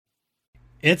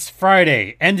It's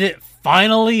Friday, and it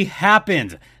finally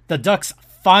happened. The Ducks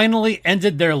finally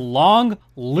ended their long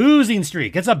losing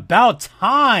streak. It's about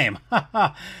time.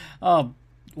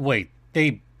 Wait,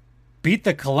 they beat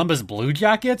the Columbus Blue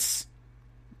Jackets?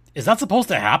 Is that supposed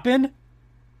to happen?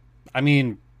 I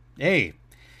mean, hey,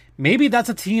 maybe that's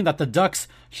a team that the Ducks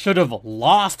should have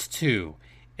lost to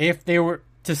if they were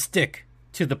to stick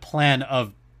to the plan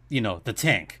of, the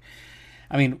tank.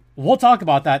 I mean, we'll talk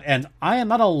about that, and I am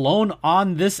not alone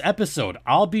on this episode.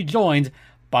 I'll be joined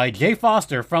by Jay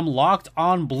Foster from Locked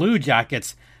On Blue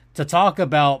Jackets to talk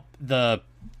about the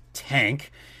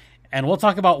tank, and we'll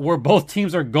talk about where both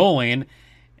teams are going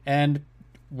and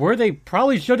where they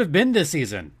probably should have been this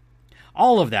season.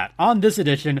 All of that on this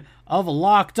edition of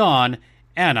Locked On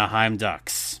Anaheim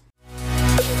Ducks.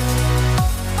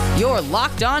 You're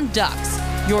Locked On Ducks,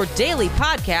 your daily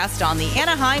podcast on the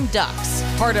Anaheim Ducks,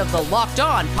 part of the Locked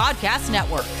On Podcast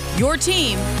Network, your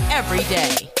team every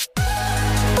day.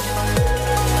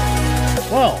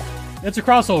 Well, it's a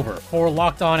crossover for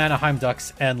Locked On Anaheim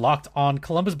Ducks and Locked On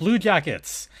Columbus Blue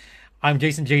Jackets. I'm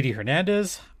Jason J.D.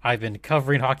 Hernandez. I've been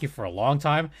covering hockey for a long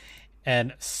time,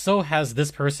 and so has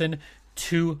this person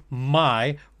to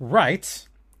my right,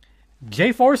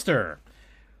 Jay Forster,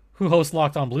 who hosts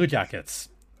Locked On Blue Jackets.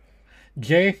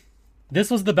 Jay,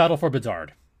 this was the battle for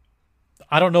Bedard.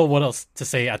 I don't know what else to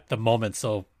say at the moment,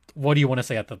 so what do you want to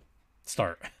say at the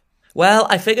start? Well,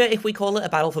 I figure if we call it a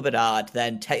battle for Bedard,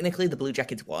 then technically the Blue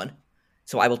Jackets won.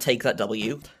 So I will take that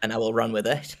W, and I will run with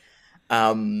it.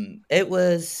 It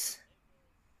was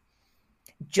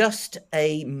just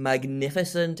a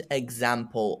magnificent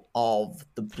example of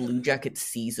the Blue Jackets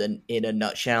season in a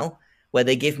nutshell, where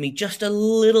they give me just a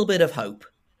little bit of hope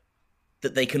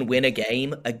that they can win a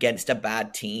game against a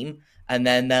bad team, and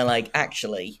then they're like,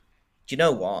 actually, do you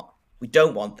know what? We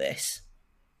don't want this.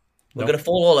 We're going to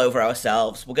fall all over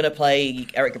ourselves. We're going to play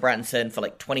Erik Gudbranson for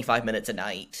like 25 minutes a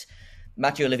night.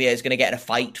 Mathieu Olivier is going to get in a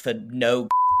fight for no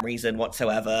reason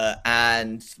whatsoever,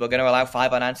 and we're going to allow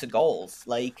 5 unanswered goals.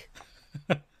 Like,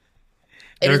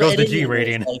 there goes the G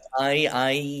rating. Like,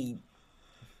 I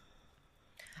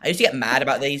used to get mad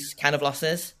about these kind of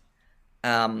losses,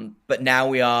 but now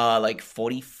we are like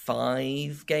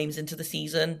 45 games into the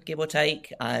season, give or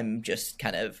take. I'm just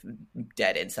kind of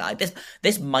dead inside.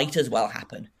 This might as well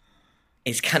happen.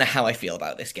 Is kind of how I feel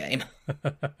about this game.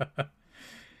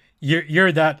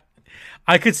 You're that.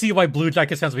 I could see why Blue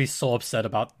Jackets fans would be so upset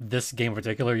about this game in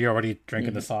particular. You're already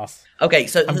drinking the sauce. Okay,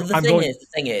 so the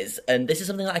thing is, and this is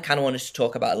something that I kind of wanted to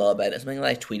talk about a little bit. It's something that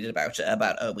I tweeted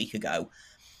about a week ago.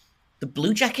 The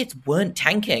Blue Jackets weren't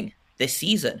tanking this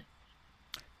season.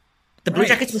 The Blue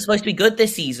Jackets were supposed to be good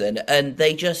this season, and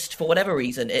they just, for whatever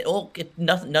reason,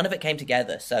 none of it came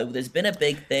together. So there's been a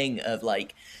big thing of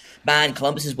like, man,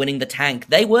 Columbus is winning the tank.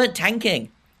 They weren't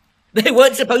tanking. They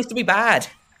weren't supposed to be bad.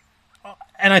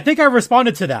 And I think I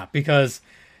responded to that because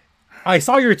I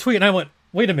saw your tweet and I went,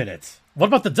 wait a minute. What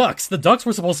about the Ducks? The Ducks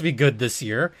were supposed to be good this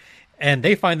year, and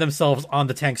they find themselves on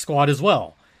the tank squad as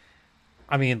well.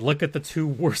 I mean, look at the two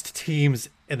worst teams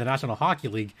in the National Hockey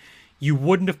League. You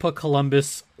wouldn't have put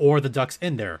Columbus or the Ducks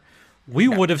in there. We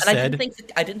would have said...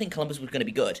 I didn't think Columbus was going to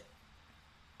be good.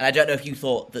 And I don't know if you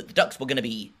thought that the Ducks were going to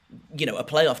be, a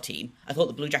playoff team. I thought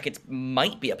the Blue Jackets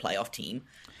might be a playoff team,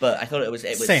 but I thought it was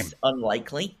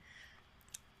unlikely.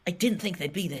 I didn't think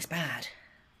they'd be this bad.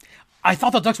 I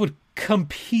thought the Ducks would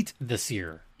compete this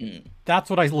year. That's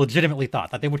what I legitimately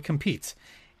thought, that they would compete.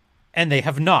 And they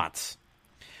have not.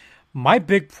 My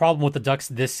big problem with the Ducks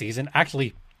this season,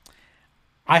 actually,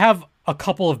 I have a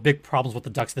couple of big problems with the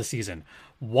Ducks this season.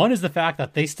 One is the fact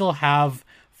that they still have,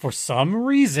 for some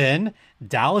reason,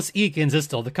 Dallas Eakins is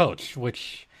still the coach,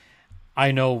 which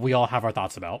I know we all have our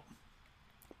thoughts about.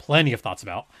 Plenty of thoughts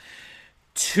about.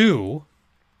 2,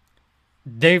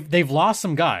 they've lost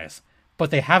some guys, but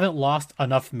they haven't lost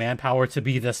enough manpower to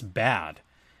be this bad.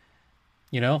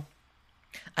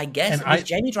 I guess, was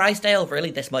Jamie Drysdale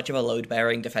really this much of a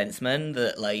load-bearing defenseman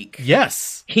that, like...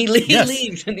 Yes. He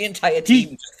leaves and the entire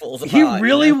team just falls apart. He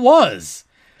really was.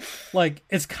 Like,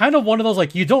 it's kind of one of those,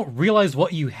 like, you don't realize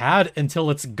what you had until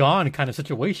it's gone kind of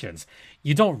situations.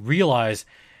 You don't realize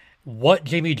what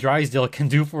Jamie Drysdale can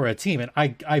do for a team, and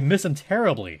I miss him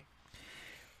terribly.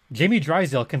 Jamie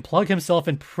Drysdale can plug himself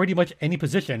in pretty much any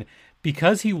position.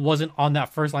 Because he wasn't on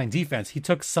that first-line defense, he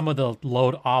took some of the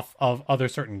load off of other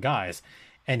certain guys,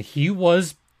 and he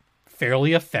was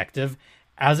fairly effective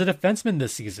as a defenseman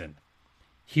this season.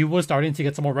 He was starting to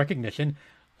get some more recognition,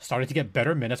 starting to get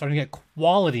better minutes, starting to get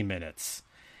quality minutes.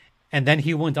 And then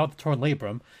he went out to torn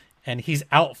labrum, and he's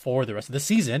out for the rest of the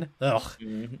season. Ugh.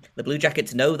 The Blue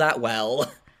Jackets know that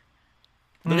well.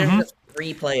 Blue Jackets have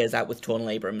 3 players out with torn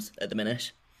labrums at the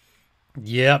minute.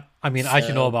 Yep. I mean, I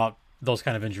should know about those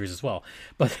kind of injuries as well.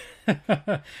 But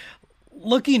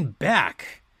looking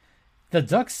back, the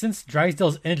Ducks since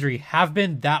Drysdale's injury have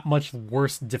been that much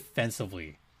worse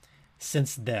defensively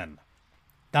since then.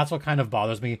 That's what kind of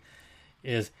bothers me,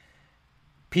 is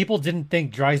people didn't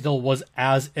think Drysdale was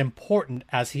as important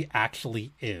as he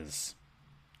actually is.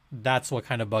 That's what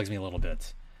kind of bugs me a little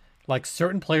bit. Like,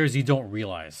 certain players you don't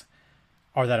realize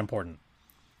are that important.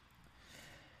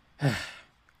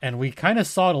 And we kind of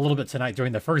saw it a little bit tonight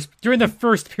during the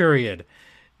first period.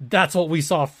 That's what we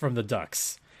saw from the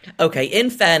Ducks. Okay, in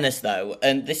fairness though,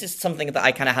 and this is something that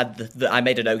I kind of had that I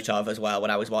made a note of as well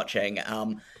when I was watching.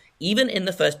 Even in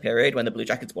the first period when the Blue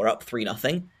Jackets were up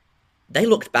 3-0, they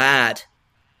looked bad.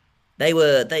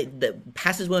 The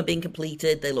passes weren't being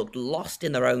completed. They looked lost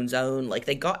in their own zone. Like,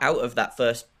 they got out of that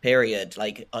first period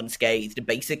like unscathed,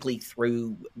 basically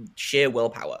through sheer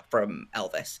willpower from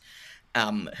Elvis,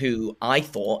 who I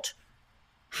thought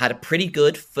had a pretty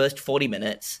good first 40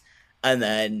 minutes, and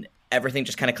then everything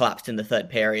just kind of collapsed in the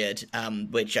third period.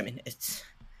 Which, I mean, it's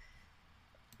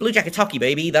Blue Jackets hockey,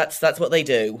 baby. That's what they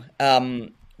do.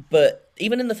 But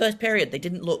even in the first period, they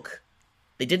didn't look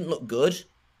good.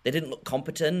 They didn't look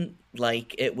competent.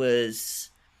 Like, it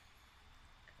was...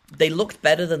 They looked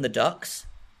better than the Ducks,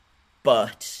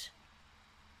 but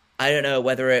I don't know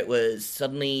whether it was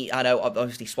suddenly... I know,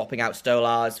 obviously, swapping out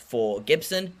Stolarz for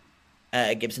Gibson.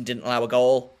 Gibson didn't allow a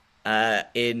goal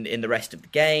in the rest of the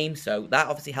game, so that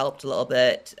obviously helped a little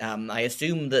bit. I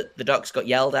assume that the Ducks got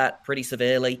yelled at pretty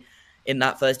severely in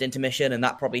that first intermission, and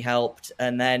that probably helped.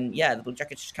 And then, yeah, the Blue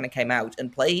Jackets just kind of came out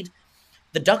and played.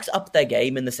 The Ducks upped their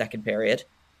game in the second period.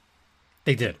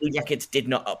 They did. Blue Jackets did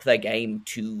not up their game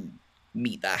to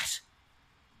meet that.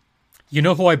 You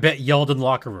know who I bet yelled in the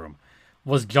locker room?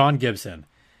 Was John Gibson.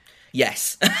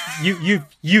 Yes.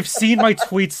 You've seen my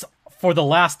tweets for the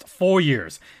last 4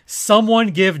 years. Someone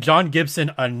give John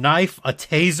Gibson a knife, a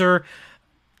taser,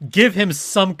 give him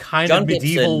some kind John of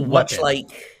medieval Gibson, weapon. much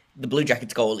like the Blue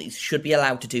Jackets goalies, should be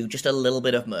allowed to do just a little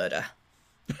bit of murder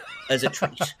as a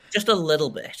treat. Just a little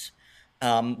bit.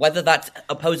 Whether that's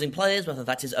opposing players, whether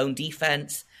that's his own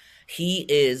defense, he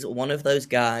is one of those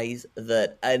guys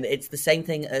that, and it's the same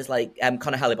thing as like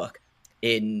Connor Hellebuck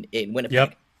in Winnipeg.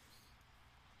 Yep.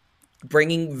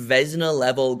 Bringing Vezina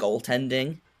level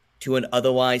goaltending to an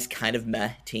otherwise kind of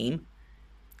meh team.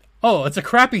 Oh, it's a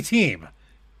crappy team.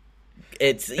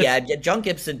 John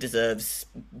Gibson deserves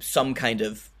some kind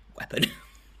of weapon.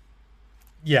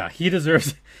 Yeah, he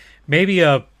deserves maybe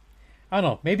a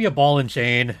ball and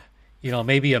chain.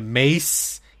 Maybe a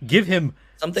mace. Give him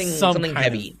something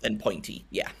heavy and pointy.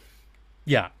 Yeah.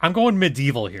 Yeah, I'm going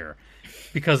medieval here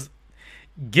because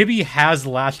Gibby has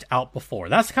lashed out before.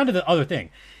 That's kind of the other thing.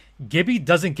 Gibby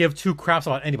doesn't give two craps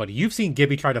about anybody. You've seen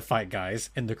Gibby try to fight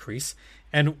guys in the crease,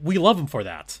 and we love him for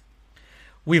that.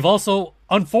 We've also,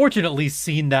 unfortunately,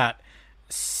 seen that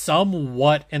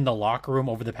somewhat in the locker room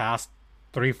over the past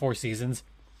 3-4 seasons,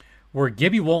 where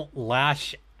Gibby won't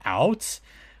lash out,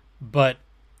 but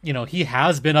he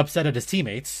has been upset at his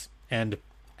teammates, and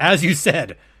as you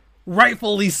said,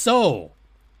 rightfully so.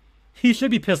 He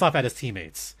should be pissed off at his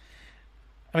teammates.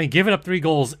 I mean, giving up 3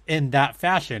 goals in that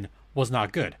fashion was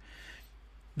not good.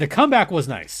 The comeback was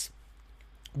nice,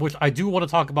 which I do want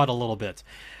to talk about a little bit.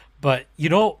 But,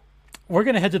 we're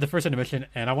going to head to the first intermission,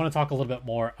 and I want to talk a little bit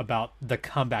more about the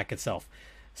comeback itself.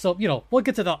 So, we'll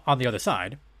get to that on the other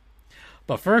side.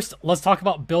 But first, let's talk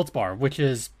about Built Bar, which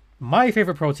is my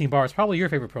favorite protein bar. It's probably your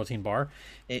favorite protein bar.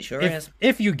 It sure is.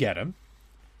 If you get them,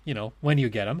 when you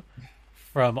get them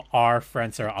from our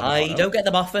friend Sarah Amato. I don't get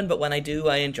them often, but when I do,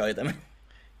 I enjoy them.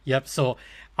 Yep, so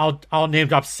I'll name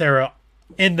drop Sarah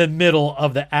in the middle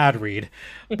of the ad read.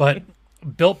 But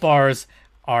Built Bars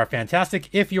are fantastic.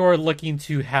 If you're looking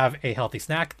to have a healthy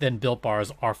snack, then Built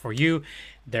Bars are for you.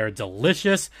 They're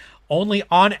delicious. Only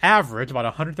on average, about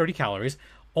 130 calories.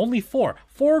 Only 4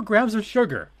 grams of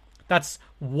sugar. That's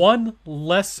 1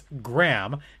 less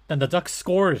gram than the Ducks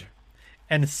scored.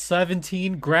 And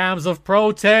 17 grams of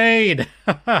protein.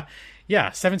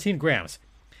 Yeah, 17 grams.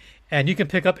 And you can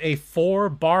pick up a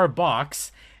 4-bar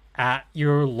box at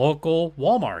your local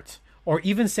Walmart or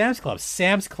even Sam's Club.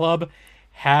 Sam's Club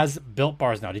has Built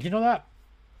Bars now. Did you know that?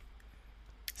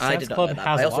 I did not know that.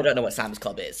 I also don't know what Sam's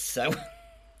Club is, so...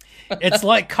 It's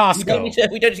like Costco. We don't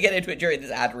need to get into it during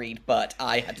this ad read, but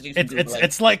I had to do some Googling.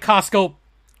 It's like Costco.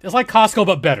 It's like Costco,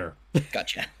 but better.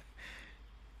 Gotcha.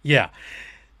 Yeah.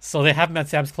 So they have them at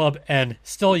Sam's Club, and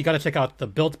still you got to check out the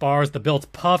Built Bars, the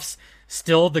Built Puffs,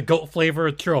 still the goat flavor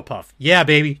churro puff. Yeah,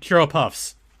 baby, churro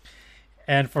puffs.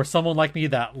 And for someone like me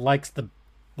that likes the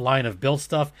line of Built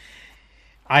stuff,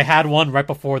 I had one right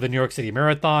before the New York City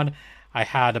Marathon. I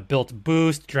had a Built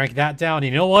Boost, drank that down.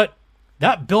 And you know what?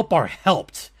 That Built Bar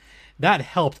helped. That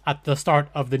helped at the start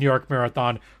of the New York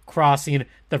Marathon, crossing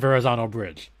the Verrazano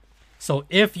Bridge. So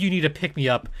if you need to pick me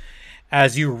up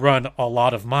as you run a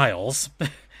lot of miles,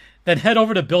 then head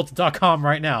over to Built.com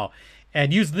right now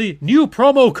and use the new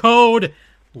promo code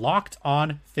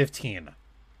LOCKEDON15.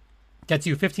 Gets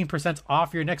you 15%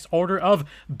 off your next order of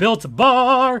Built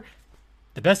Bar,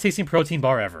 the best tasting protein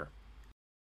bar ever.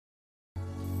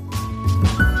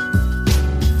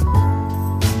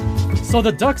 So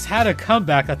the Ducks had a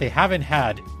comeback that they haven't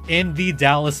had in the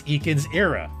Dallas Eakins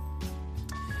era.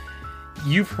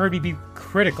 You've heard me be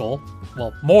critical,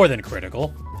 well, more than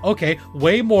critical, okay,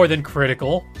 way more than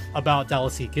critical about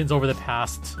Dallas Eakins over the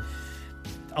past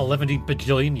 11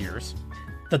 bajillion years.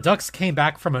 The Ducks came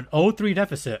back from an 0-3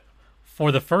 deficit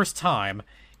for the first time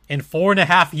in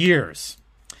 4.5 years.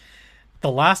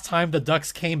 The last time the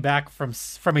Ducks came back from a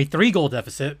 3-goal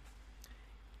deficit,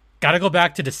 gotta go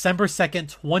back to December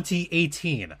 2nd,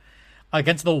 2018,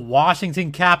 against the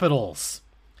Washington Capitals.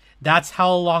 That's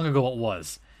how long ago it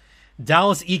was.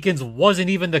 Dallas Eakins wasn't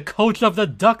even the coach of the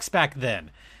Ducks back then.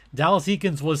 Dallas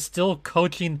Eakins was still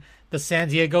coaching the San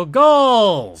Diego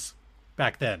Gulls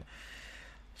back then.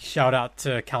 Shout out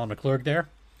to Callum McClurg there.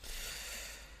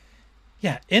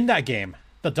 Yeah, in that game,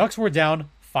 the Ducks were down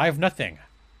 5-0.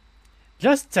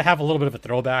 Just to have a little bit of a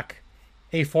throwback,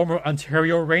 a former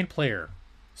Ontario Reign player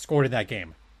scored in that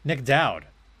game, Nick Dowd.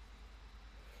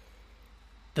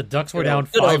 The Ducks were down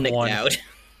 5-1.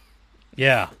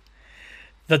 Yeah.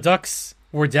 The Ducks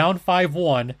were down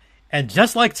 5-1, and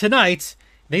just like tonight,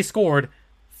 they scored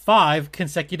 5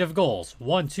 consecutive goals.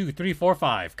 1, 2, 3, 4,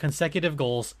 5 consecutive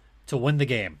goals to win the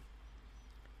game.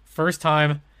 First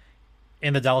time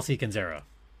in the Dallas Eakins era.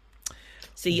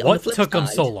 See, what took them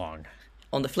so long?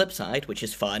 On the flip side, which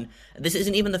is fun, this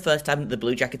isn't even the first time that the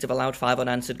Blue Jackets have allowed 5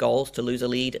 unanswered goals to lose a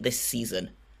lead this season.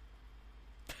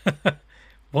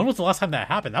 When was the last time that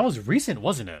happened? That was recent,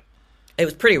 wasn't it? It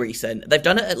was pretty recent. They've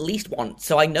done it at least once,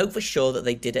 so I know for sure that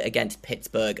they did it against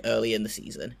Pittsburgh early in the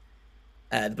season.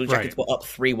 The Blue Jackets were up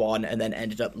 3-1 and then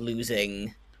ended up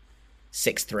losing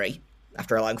 6-3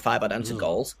 after allowing 5 unanswered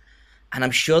goals. And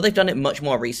I'm sure they've done it much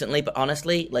more recently, but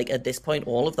honestly, like at this point,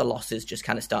 all of the losses just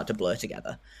kind of start to blur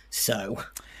together. So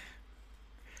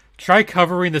try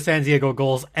covering the San Diego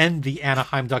Gulls and the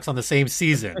Anaheim Ducks on the same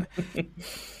season.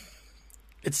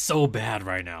 It's so bad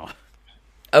right now.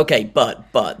 Okay, but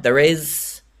there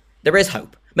is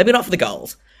hope. Maybe not for the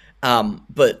Gulls,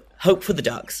 but hope for the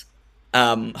Ducks.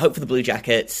 Hope for the Blue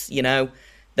Jackets. You know,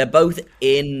 they're both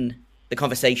in the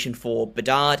conversation for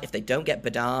Bedard. If they don't get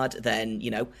Bedard, then,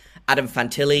 you know, Adam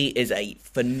Fantilli is a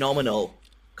phenomenal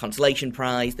consolation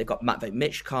prize. They've got Matvei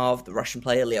Michkov, the Russian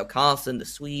player, Leo Carlson, the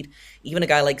Swede, even a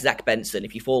guy like Zach Benson.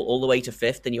 If you fall all the way to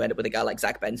 5th and you end up with a guy like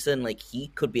Zach Benson, like, he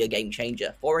could be a game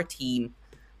changer for a team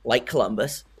like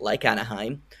Columbus, like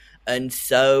Anaheim. And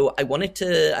so I wanted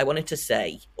to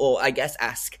say, or I guess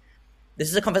ask, this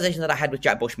is a conversation that I had with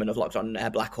Jack Bushman of Locked On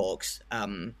Blackhawks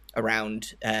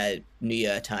around New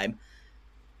Year time.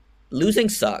 Losing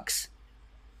sucks,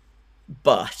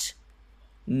 but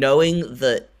knowing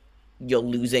that you're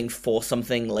losing for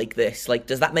something like this, like,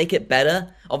 does that make it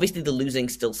better? Obviously the losing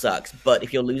still sucks, but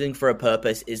if you're losing for a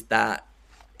purpose, is that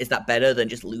better than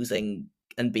just losing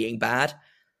and being bad?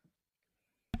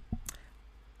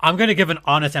 I'm going to give an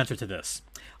honest answer to this.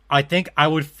 I think I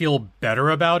would feel better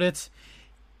about it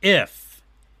if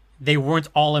they weren't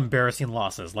all embarrassing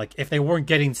losses. Like, if they weren't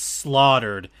getting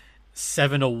slaughtered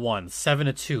 7-1,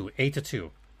 7-2,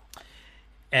 8-2.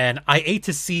 And I hate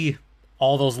to see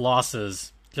all those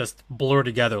losses just blur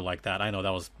together like that. I know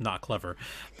that was not clever,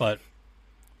 but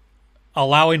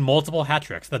allowing multiple hat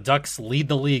tricks. The Ducks lead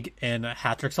the league in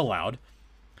hat tricks allowed.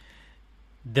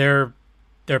 Their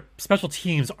special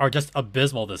teams are just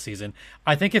abysmal this season.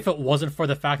 I think if it wasn't for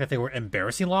the fact that they were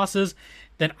embarrassing losses,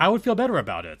 then I would feel better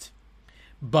about it.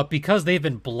 But because they've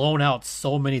been blown out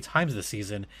so many times this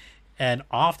season, and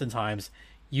oftentimes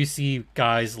you see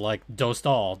guys like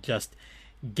Dostal just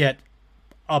get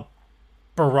a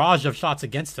barrage of shots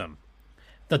against him.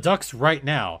 The Ducks right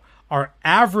now are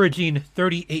averaging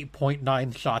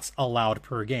 38.9 shots allowed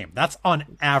per game. That's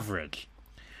on average.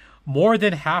 More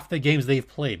than half the games they've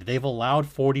played, they've allowed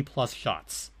 40-plus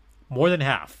shots. More than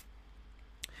half.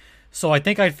 So I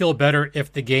think I'd feel better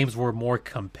if the games were more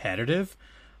competitive,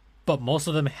 but most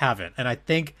of them haven't. And I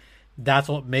think that's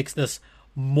what makes this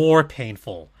more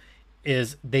painful,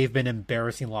 is they've been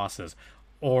embarrassing losses,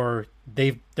 or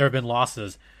there have been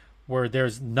losses where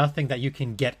there's nothing that you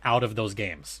can get out of those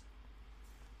games.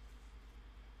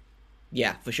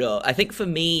 Yeah, for sure. I think for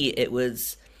me, it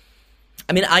was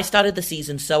I mean, I started the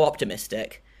season so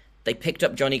optimistic. They picked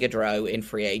up Johnny Gaudreau in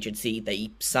free agency.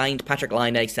 They signed Patrick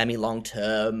Laine semi-long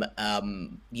term.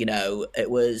 It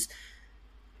was...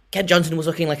 Ken Johnson was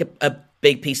looking like a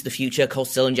big piece of the future. Cole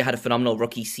Sillinger had a phenomenal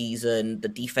rookie season. The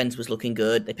defense was looking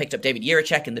good. They picked up David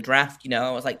Jiricek in the draft.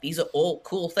 I was like, these are all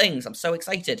cool things. I'm so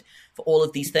excited for all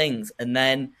of these things. And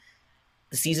then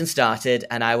the season started,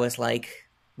 and I was like,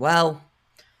 well,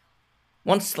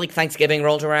 once like Thanksgiving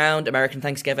rolled around, American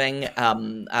Thanksgiving,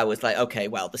 I was like, okay,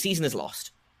 well, the season is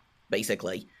lost,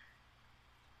 basically.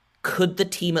 Could the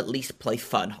team at least play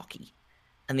fun hockey?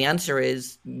 And the answer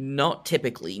is not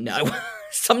typically, no.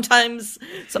 Sometimes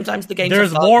the games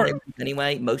there's are more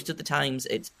anyway. Most of the times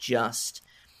it's just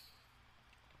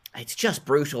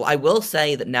brutal. I will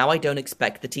say that now I don't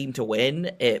expect the team to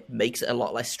win. It makes it a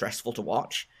lot less stressful to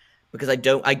watch because I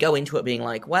go into it being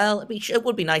like, well, it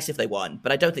would be nice if they won,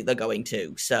 but I don't think they're going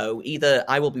to. So either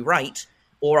I will be right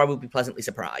or I will be pleasantly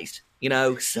surprised.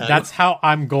 So that's how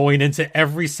I'm going into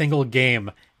every single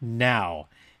game now.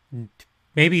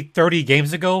 Maybe 30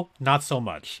 games ago, not so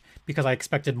much, because I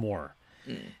expected more.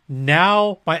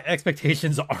 Now, my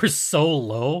expectations are so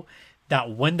low that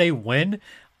when they win,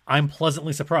 I'm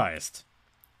pleasantly surprised.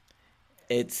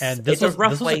 It's a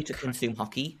rough way to consume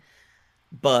hockey.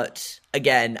 But,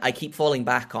 again, I keep falling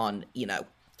back on,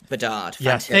 Bedard,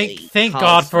 yeah, Fantilli, thank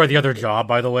God for the other job,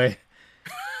 by the way.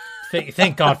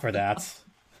 Thank God for that.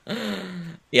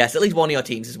 Yes, at least one of your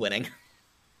teams is winning.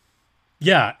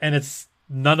 Yeah, and it's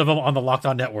none of them on the Locked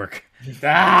On Network.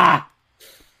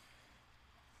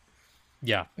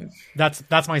 Yeah,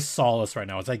 that's my solace right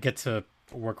now, is I get to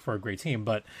work for a great team.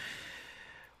 But,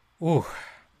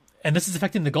 and this is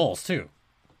affecting the goals too.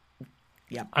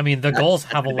 Yeah, I mean the goals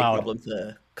have allowed a big problem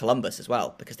for Columbus as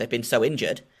well because they've been so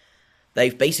injured.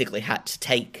 They've basically had to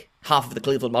take half of the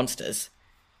Cleveland Monsters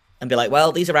and be like,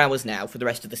 well, these are ours now for the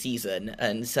rest of the season.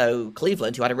 And so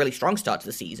Cleveland, who had a really strong start to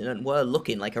the season and were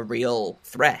looking like a real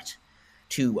threat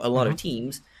to a lot of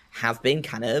teams, have been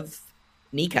kind of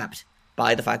kneecapped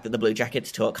by the fact that the Blue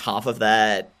Jackets took half of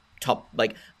their top,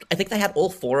 I think they had all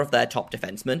four of their top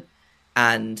defensemen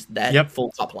and their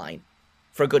full top line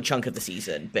for a good chunk of the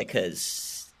season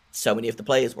because so many of the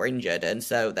players were injured. And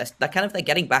so they're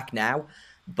getting back now,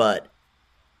 but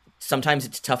sometimes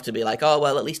it's tough to be like, oh,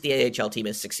 well, at least the AHL team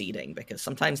is succeeding because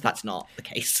sometimes that's not the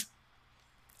case.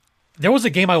 There was a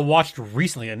game I watched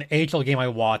recently, an AHL game I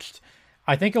watched.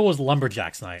 I think it was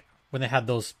Lumberjacks night when they had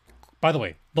those. By the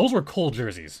way, those were cool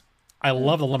jerseys. I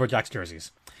love the Lumberjacks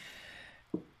jerseys.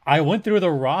 I went through the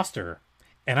roster,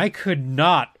 and I could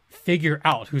not figure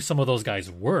out who some of those guys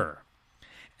were.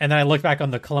 And then I looked back on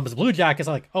the Columbus Blue Jackets,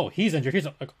 I'm like, oh, he's injured. He's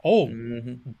like, oh,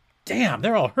 damn,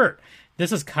 they're all hurt.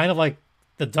 This is kind of like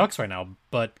the Ducks right now,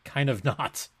 but kind of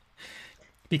not.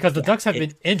 Because the Ducks have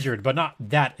been injured, but not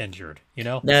that injured,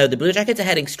 No, the Blue Jackets are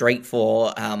heading straight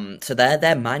for... so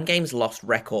their Man Games lost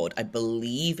record, I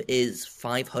believe, is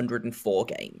 504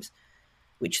 games,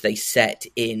 which they set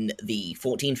in the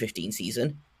 14-15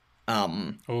 season,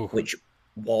 which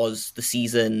was the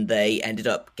season they ended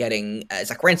up getting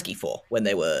Zach Werenski for when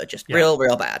they were just real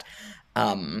bad.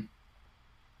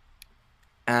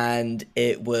 And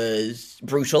it was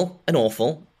brutal and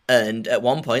awful. And at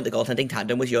one point, the goaltending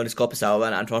tandem was Jonas Korpisalo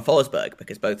and Anton Forsberg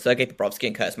because both Sergei Bobrovsky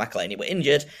and Curtis McElhinney were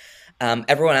injured.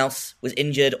 Everyone else was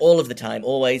injured all of the time,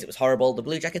 always. It was horrible. The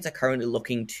Blue Jackets are currently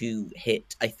looking to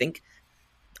hit, I think...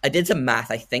 I did some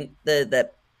math. I think well,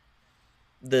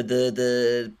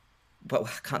 I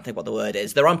can't think what the word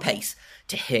is. They're on pace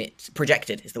to hit.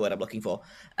 Projected is the word I'm looking for.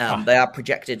 They are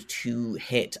projected to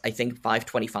hit, I think,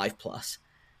 525 plus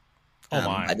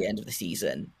by the end of the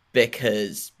season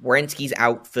because Werenski's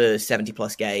out for 70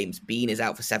 plus games. Bean is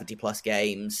out for 70 plus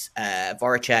games.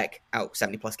 Voracek out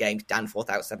 70 plus games.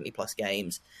 Danforth out 70 plus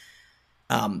games.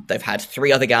 They've had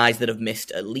three other guys that have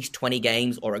missed at least 20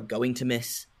 games or are going to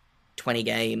miss 20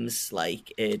 games.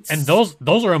 And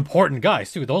those are important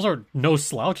guys too. Those are no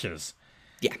slouches.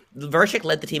 Yeah, Voracek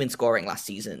led the team in scoring last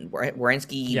season.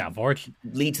 Werenski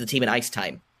leads the team in ice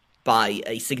time by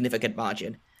a significant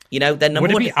margin. Their number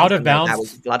would it one be out of bounds? Now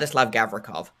is Vladislav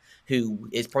Gavrikov, who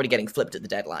is probably getting flipped at the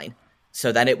deadline.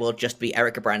 So then it will just be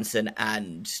Erica Branson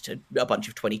and a bunch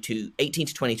of 18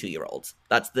 to 22 year olds.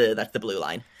 That's the blue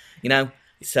line.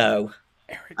 So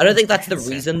I don't think that's the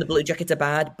reason the Blue Jackets are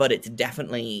bad, but it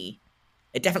definitely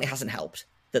hasn't helped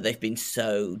that they've been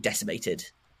so decimated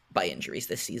by injuries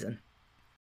this season.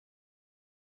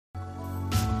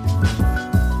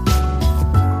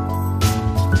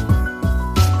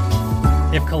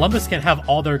 If Columbus can have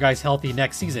all their guys healthy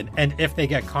next season, and if they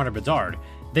get Connor Bedard,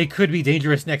 they could be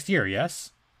dangerous next year,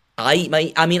 yes?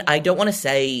 I mean, I don't want to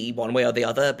say one way or the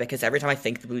other, because every time I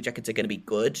think the Blue Jackets are going to be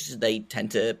good, they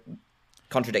tend to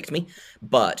contradict me.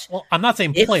 But Well, I'm not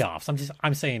saying playoffs.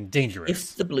 I'm saying dangerous.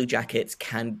 if the Blue Jackets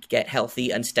can get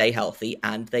healthy and stay healthy,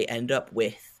 and they end up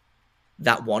with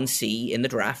that 1C in the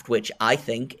draft, which I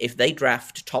think if they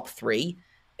draft top 3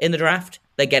 in the draft,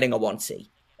 they're getting a 1C.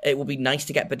 It would be nice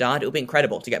to get Bedard. It would be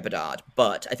incredible to get Bedard.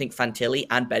 But I think Fantilli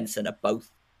and Benson are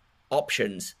both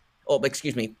options. Or,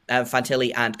 excuse me,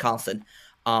 Fantilli and Carlson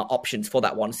are options for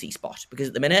that 1C spot. Because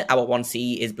at the minute, our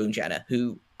 1C is Boone Jenner,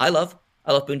 who I love.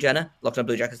 I love Boone Jenner. Locked on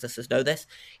Blue Jackets listeners know this.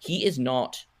 He is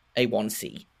not a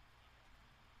 1C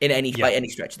by any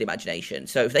stretch of the imagination.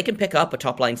 So if they can pick up a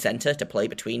top-line center to play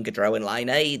between Gaudreau and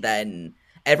Laine, then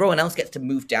everyone else gets to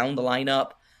move down the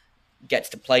lineup, gets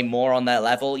to play more on their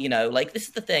level. You know, like, this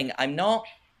is the thing. I'm not...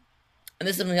 And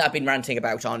this is something that I've been ranting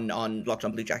about on Locked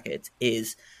on Blue Jackets,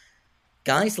 is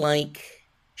guys like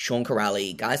Sean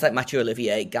Corrali, guys like Mathieu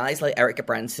Olivier, guys like Eric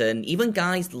Gabranson, even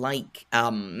guys like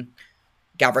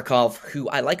Gavrikov, who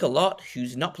I like a lot,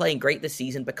 who's not playing great this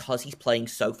season because he's playing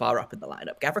so far up in the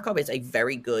lineup. Gavrikov is a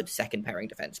very good second-pairing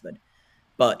defenseman,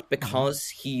 but because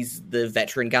he's the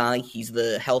veteran guy, he's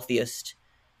the healthiest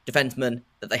defenseman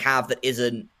that they have that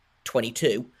isn't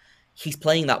 22, he's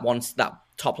playing that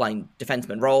top-line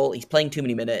defenseman role. He's playing too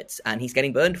many minutes, and he's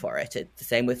getting burned for it. It's the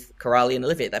same with Corrali and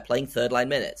Olivier. They're playing third-line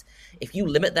minutes. If you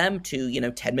limit them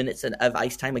to, 10 minutes of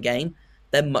ice time a game,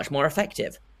 they're much more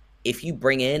effective. If you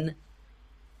bring in,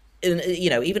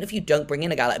 even if you don't bring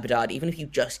in a guy like Bedard, even if you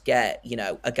just get,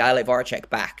 a guy like Voracek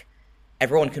back,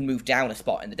 everyone can move down a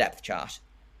spot in the depth chart,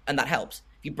 and that helps.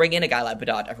 If you bring in a guy like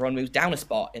Bedard, everyone moves down a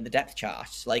spot in the depth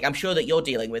chart. Like, I'm sure that you're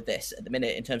dealing with this at the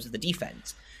minute in terms of the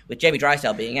defense. With Jamie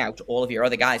Drysdale being out, all of your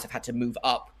other guys have had to move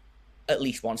up at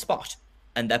least one spot,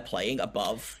 and they're playing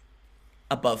above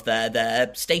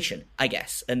their station, I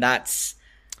guess. And that's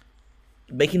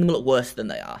making them look worse than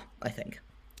they are, I think.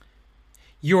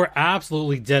 You are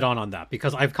absolutely dead on that,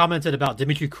 because I've commented about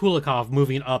Dmitry Kulikov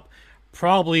moving up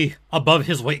probably above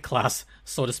his weight class,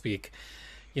 so to speak.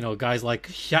 Guys like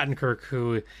Shattenkirk,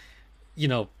 who,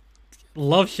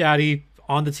 love Shatty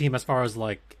on the team as far as,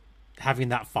 like, having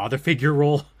that father figure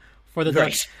role for the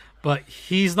Ducks. But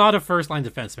he's not a first-line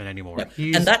defenseman anymore. No.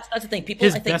 And that's the thing.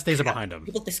 His best days are behind him.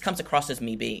 This comes across as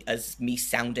me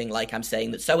sounding like I'm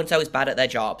saying that so-and-so is bad at their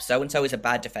job, so-and-so is a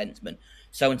bad defenseman,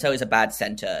 so-and-so is a bad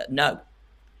center. No.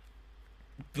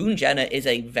 Boone Jenner is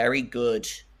a very good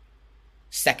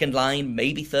second line,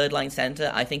 maybe third line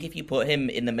center. I think if you put him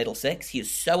in the middle six, he is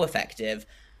so effective.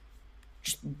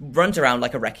 Just runs around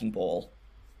like a wrecking ball.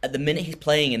 At the minute he's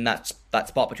playing in that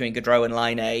spot between Gaudreau and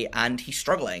Laine, and he's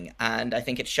struggling, and I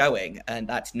think it's showing. And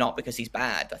that's not because he's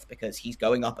bad. That's because he's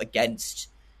going up against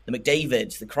the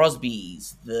McDavids, the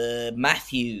Crosbys, the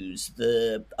Matthews,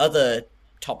 the other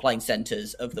top-line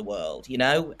centers of the world,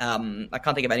 I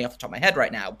can't think of any off the top of my head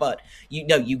right now, but you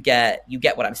get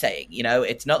what I'm saying.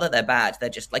 It's not that they're bad. They're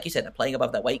just, like you said, they're playing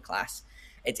above their weight class.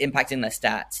 It's impacting their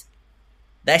stats.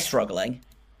 They're struggling,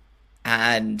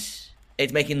 and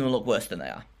it's making them look worse than they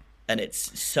are. And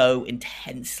it's so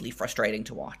intensely frustrating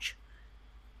to watch.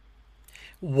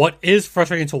 What is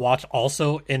frustrating to watch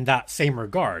also in that same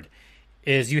regard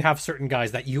is you have certain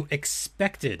guys that you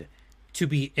expected to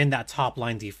be in that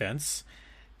top-line defense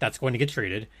that's going to get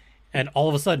traded, and all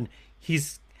of a sudden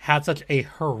he's had such a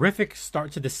horrific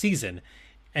start to the season,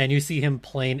 and you see him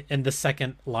playing in the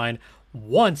second line,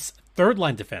 once third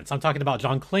line defense. I'm talking about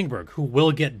John Klingberg, who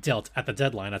will get dealt at the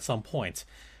deadline at some point.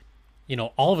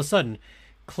 All of a sudden,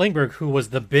 Klingberg, who was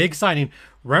the big signing,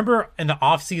 remember in the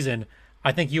offseason,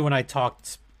 I think you and I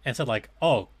talked and said, like,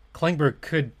 oh, Klingberg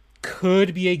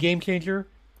could be a game changer,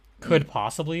 could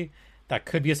possibly, that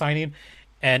could be a signing.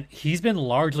 And he's been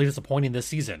largely disappointing this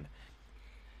season.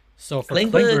 So for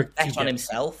Klingberg bet on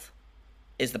himself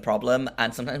is the problem,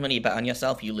 and sometimes when you bet on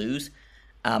yourself, you lose.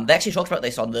 They actually talked about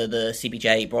this on the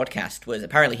CBJ broadcast, was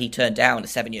apparently he turned down a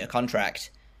 7-year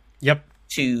contract. Yep.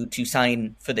 To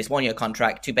sign for this 1-year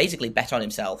contract to basically bet on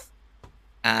himself.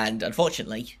 And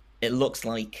unfortunately, it looks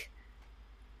like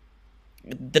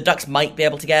the Ducks might be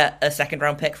able to get a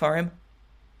second-round pick for him.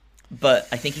 But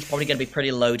I think he's probably going to be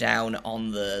pretty low down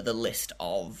on the list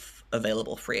of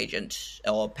available free agent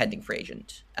or pending free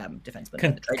agent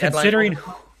defensemen.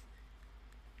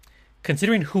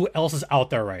 Considering who else is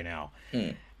out there right now.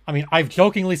 I mean, I've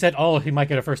jokingly said, oh, he might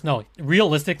get a first. No,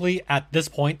 realistically, at this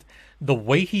point, the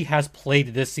way he has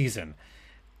played this season,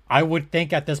 I would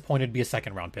think at this point it'd be a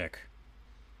second-round pick.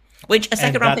 Which a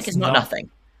second-round pick is not nothing.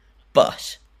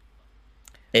 But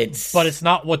it's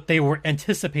not what they were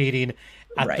anticipating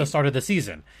at the start of the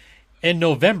season. In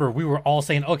November, we were all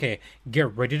saying, okay,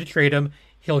 get ready to trade him.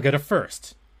 He'll get a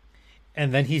first.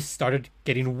 And then he started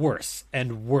getting worse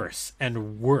and worse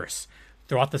and worse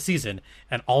throughout the season.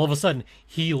 And all of a sudden,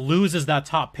 he loses that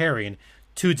top pairing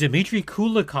to Dmitry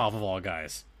Kulikov, of all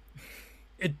guys.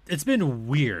 It's been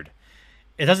weird.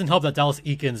 It doesn't help that Dallas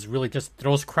Eakins really just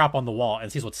throws crap on the wall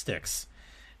and sees what sticks.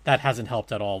 That hasn't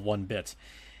helped at all one bit.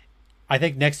 I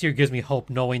think next year gives me hope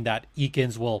knowing that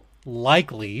Eakins will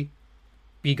likely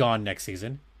be gone next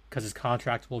season because his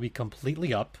contract will be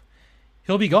completely up.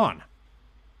 He'll be gone.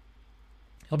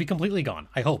 He'll be completely gone,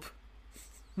 I hope.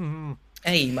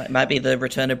 Hey, might be the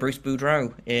return of Bruce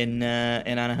Boudreau in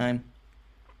Anaheim.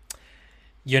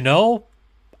 You know,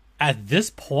 at this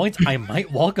point, I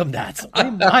might welcome that. I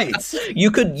might.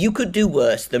 You could do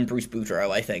worse than Bruce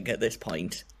Boudreau, I think, at this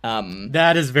point.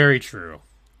 That is very true.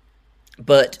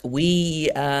 But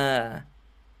we'll have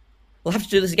to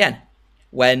do this again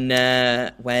when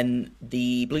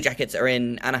the Blue Jackets are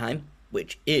in Anaheim,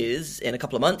 which is in a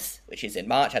couple of months, which is in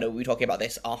March. I know we were talking about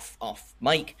this off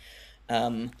mic.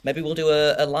 Maybe we'll do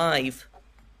a live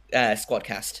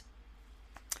squadcast.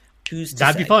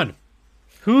 That'd be fun.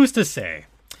 Who's to say?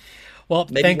 Well,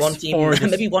 maybe one team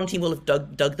will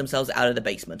have dug themselves out of the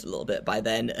basement a little bit by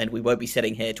then, and we won't be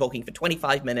sitting here talking for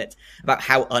 25 minutes about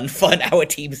how unfun our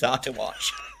teams are to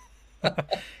watch.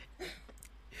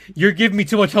 You're giving me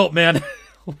too much hope, man.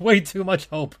 Way too much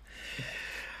hope.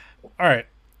 All right.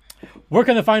 Where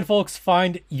can the fine folks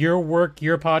find your work,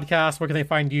 your podcast? Where can they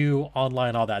find you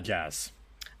online, all that jazz?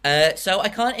 So I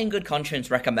can't in good conscience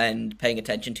recommend paying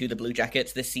attention to the Blue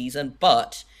Jackets this season,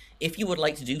 but if you would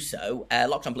like to do so,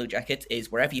 Locked On Blue Jackets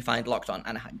is wherever you find Locked On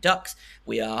Anaheim Ducks.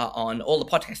 We are on all the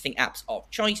podcasting apps of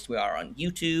choice. We are on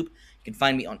YouTube. You can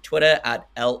find me on Twitter at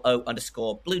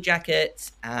LO_Blue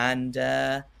Jackets. And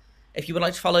if you would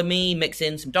like to follow me, mix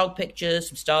in some dog pictures,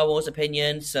 some Star Wars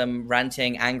opinions, some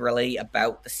ranting angrily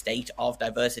about the state of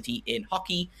diversity in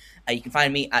hockey, you can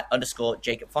find me at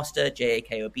 _Jacob Foster,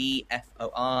 JAKOB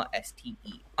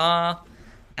FORSTER.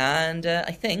 And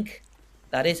I think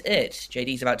that is it.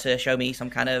 JD's about to show me some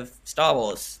kind of Star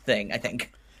Wars thing, I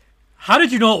think. How did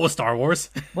you know it was Star Wars?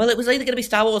 Well, it was either going to be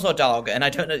Star Wars or dog, and I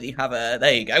don't know that you have a...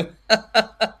 There you go.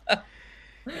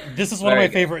 This is one of my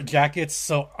favorite jackets,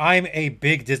 so I'm a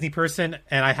big Disney person,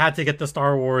 and I had to get the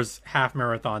Star Wars half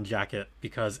marathon jacket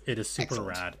because it is super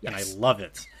rad, and I love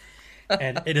it.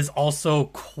 And it is also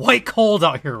quite cold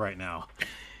out here right now.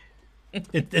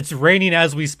 It's raining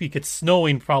as we speak. It's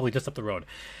snowing probably just up the road.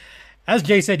 As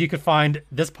Jay said, you could find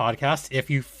this podcast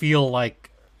if you feel like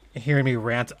hearing me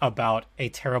rant about a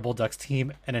terrible Ducks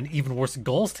team and an even worse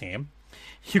Gulls team.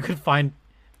 You could find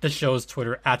the show's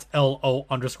Twitter at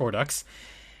LO_Ducks.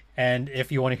 And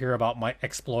if you want to hear about my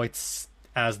exploits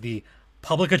as the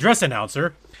public address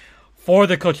announcer for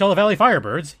the Coachella Valley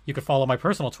Firebirds, you can follow my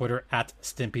personal Twitter at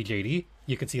StimpyJD.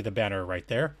 You can see the banner right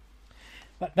there.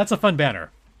 That's a fun banner.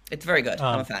 It's very good.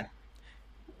 I'm a fan.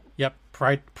 Yep,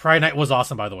 Pride Night was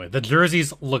awesome, by the way. The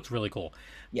jerseys looked really cool.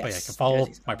 Yes, but yeah, you can follow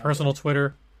my personal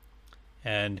Twitter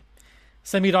and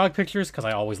send me dog pictures because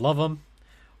I always love them,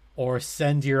 or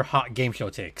send your hot game show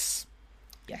takes.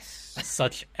 Yes,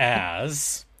 such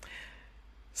as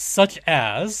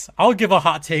I'll give a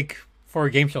hot take for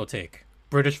a game show take,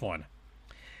 British one.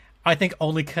 I think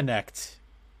only Connect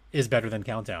is better than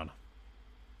Countdown.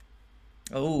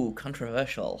 Oh,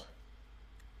 controversial.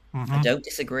 Mm-hmm. I don't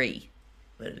disagree.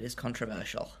 But it is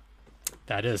controversial.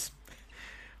 That is.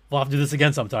 We'll have to do this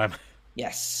again sometime.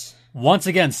 Yes. Once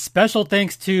again, special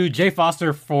thanks to Jay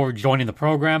Foster for joining the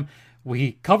program.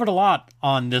 We covered a lot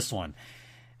on this one.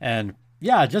 And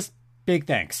yeah, just big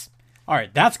thanks. All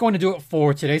right, that's going to do it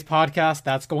for today's podcast.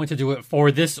 That's going to do it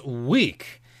for this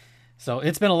week. So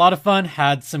it's been a lot of fun.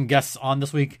 Had some guests on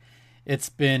this week. It's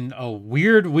been a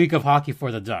weird week of hockey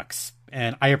for the Ducks.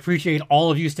 And I appreciate all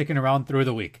of you sticking around through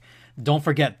the week. Don't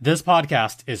forget, this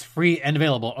podcast is free and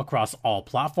available across all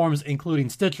platforms, including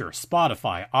Stitcher,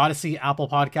 Spotify, Odyssey, Apple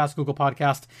Podcasts, Google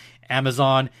Podcasts,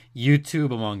 Amazon,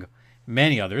 YouTube, among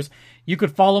many others. You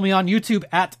could follow me on YouTube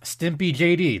at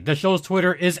StimpyJD. The show's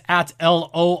Twitter is at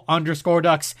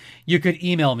LO_Ducks. You could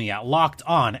email me at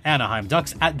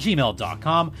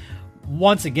lockedonanaheimducks@gmail.com.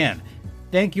 Once again,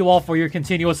 thank you all for your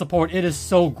continuous support. It is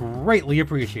so greatly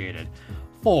appreciated.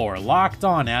 For Locked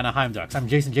On Anaheim Ducks, I'm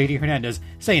Jason JD Hernandez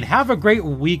saying have a great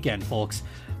weekend, folks.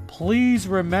 Please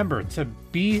remember to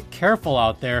be careful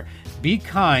out there, be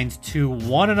kind to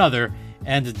one another,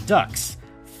 and Ducks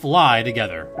fly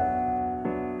together.